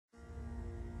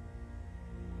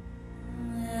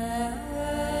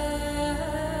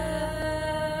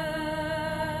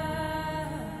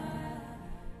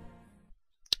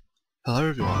Hello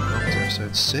everyone, welcome to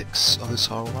episode 6 of this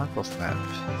horrible Minecraft map.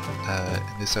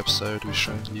 In this episode we're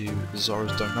showing you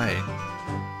Zora's Domain,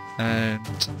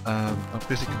 and I'm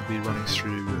quickly going to be running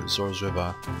through Zora's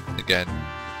River again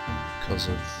because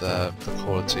of the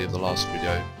quality of the last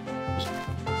video. It wasn't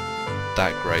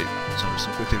that great, so I'm just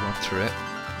going to quickly run through it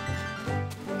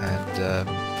and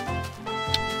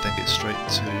then get straight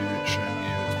to showing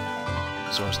you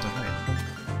Zora's Domain.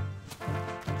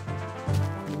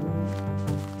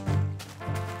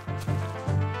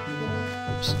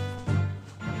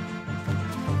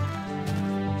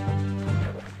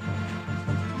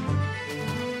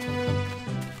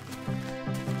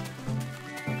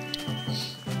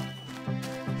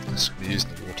 Just going to be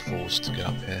using the waterfalls to get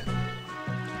up here.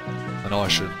 I know I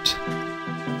shouldn't,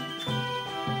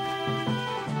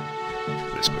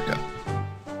 but it's quicker.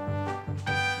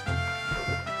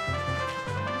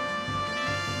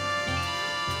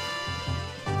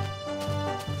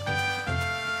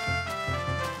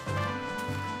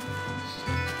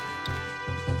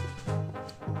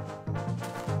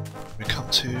 We come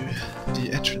to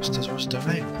the entrance to Zora's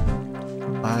Domain.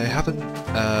 I haven't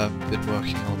been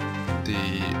working on the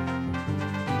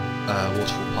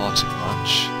waterfall parting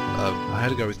much. I had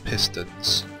to go with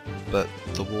pistons, but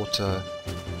the water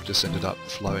just ended up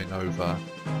flowing over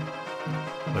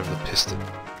the piston.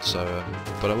 So,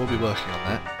 but I will be working on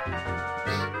that.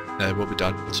 It will be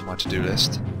done. It's on my to-do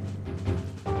list.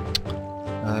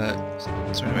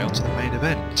 So anyway, on to the main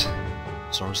event,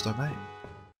 Zora's Domain.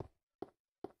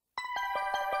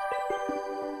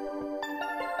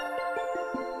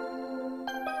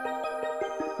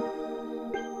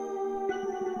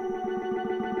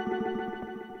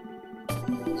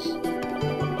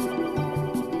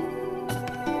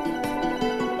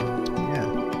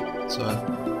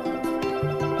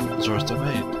 Zora's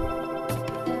Domain.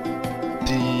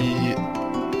 The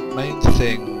main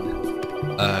thing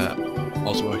I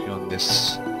was working on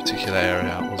this particular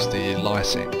area was the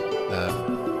lighting.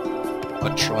 I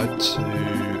tried to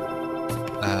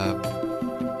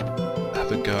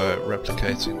have a go at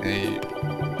replicating the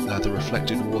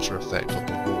reflected water effect on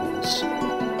the walls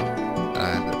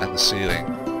and the ceiling.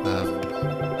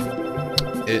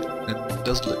 It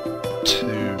doesn't look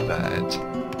too bad.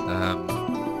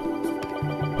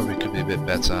 Probably could be a bit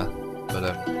better, but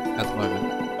at the moment,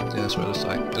 yeah, that's what it looks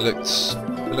like. It looks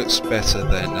better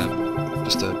than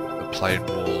just a plain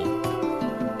wall.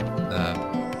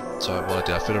 So what I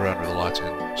did, I fiddled around with the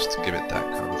lighting just to give it that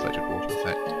kind of reflected water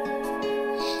effect.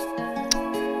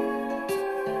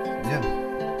 Yeah.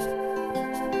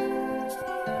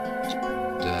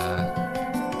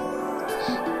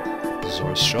 And,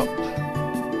 Zora's shop.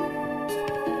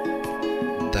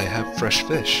 They have fresh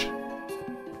fish.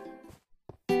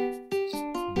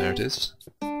 There it is,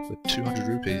 for 200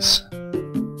 rupees.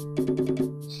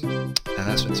 And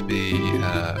that's meant to be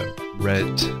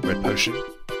red potion.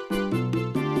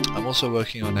 I'm also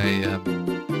working on a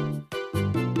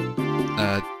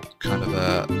kind of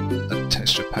a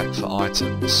texture pack for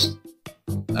items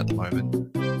at the moment.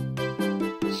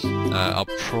 I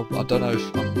don't know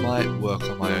if I might work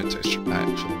on my own texture pack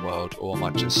for the world, or I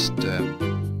might just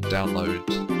download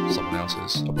someone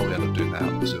else's. I'll probably end up doing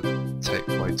that because it'll take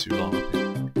way too long, I think.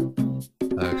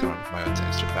 Coming with my own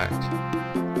texture pack.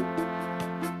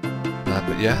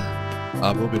 But yeah,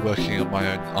 I will be working on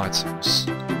my own items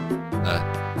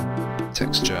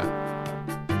texture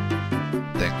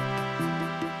thing.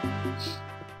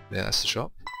 Yeah, that's the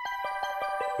shop.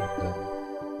 And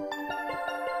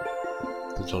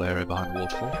the little area behind the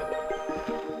waterfall.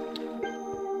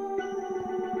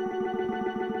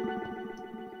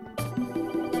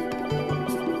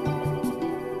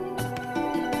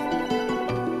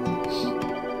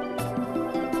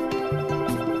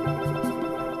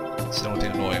 The only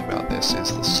thing annoying about this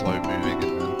is the slow moving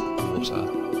in the water.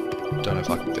 Don't know if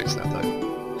I can fix that though.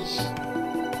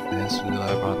 There's the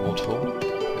behind the waterfall,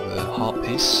 the heart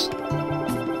piece.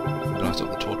 Light up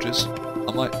the torches.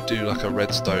 I might do like a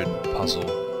redstone puzzle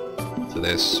for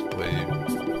this, where you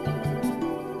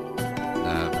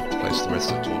place the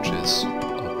redstone torches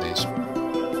on these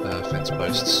fence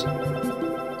posts.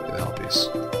 Get the heart piece.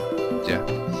 Yeah,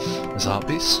 there's a heart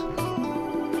piece.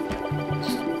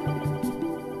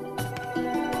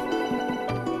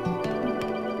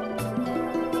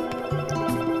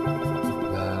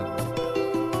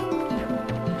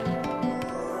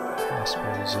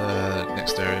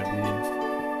 Next area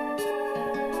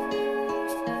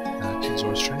will be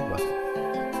Zora's Chamber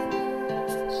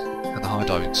and the high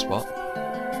diving spot,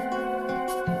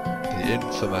 the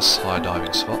infamous high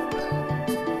diving spot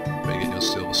where you get your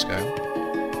silver scale.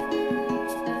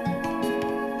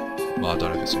 Well, I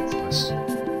don't know if it's infamous.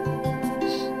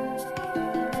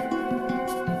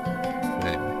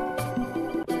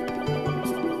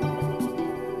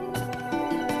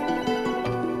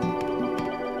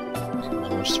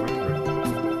 Zora's throne room.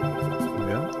 There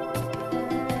we are.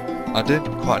 I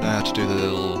didn't quite know how to do the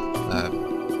little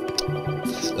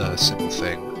symbol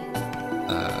thing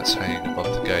that's hanging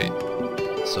above the gate,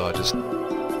 so I just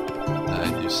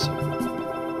used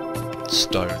some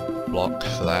stone block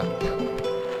for that.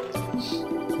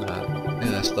 Yeah,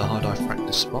 that's the high dive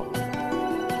practice spot.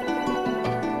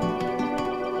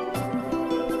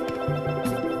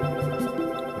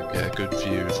 Get a good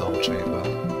view of the whole chamber,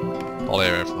 whole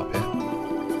area from up here.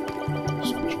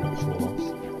 So much won't fall off.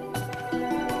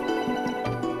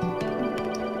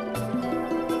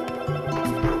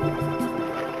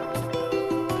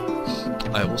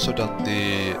 I've also done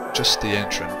just the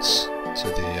entrance to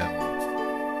the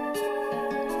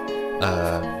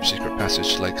secret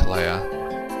passage to Lake Kalea.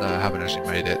 I haven't actually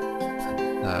made it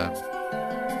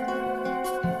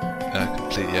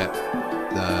complete yet,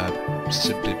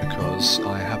 simply because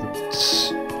I haven't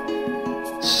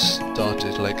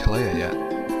started Lake Kalea yet.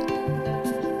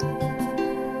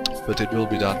 But it will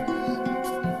be done.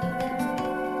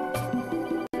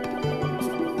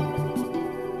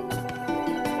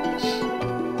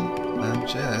 And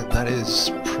yeah, that is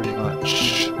pretty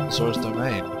much Zora's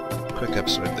Domain. Quick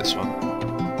episode this one.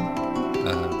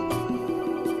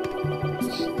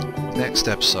 Next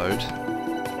episode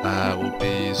will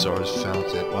be Zora's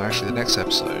Fountain. Well, actually the next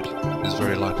episode is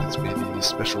very likely to be the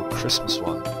special Christmas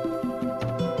one.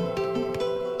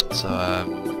 So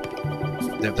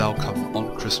they'll come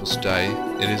on Christmas Day.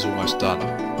 It is almost done.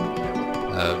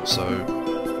 So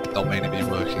I'll mainly be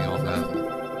working on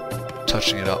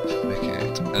touching it up, making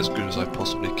it as good as I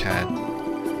possibly can.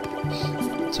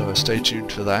 So stay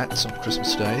tuned for that on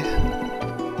Christmas Day.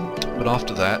 But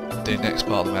after that, the next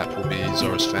part of the map will be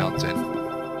Zora's Fountain.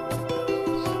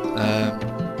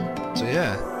 So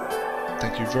yeah,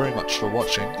 thank you very much for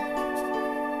watching,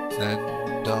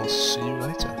 and I'll see you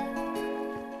later.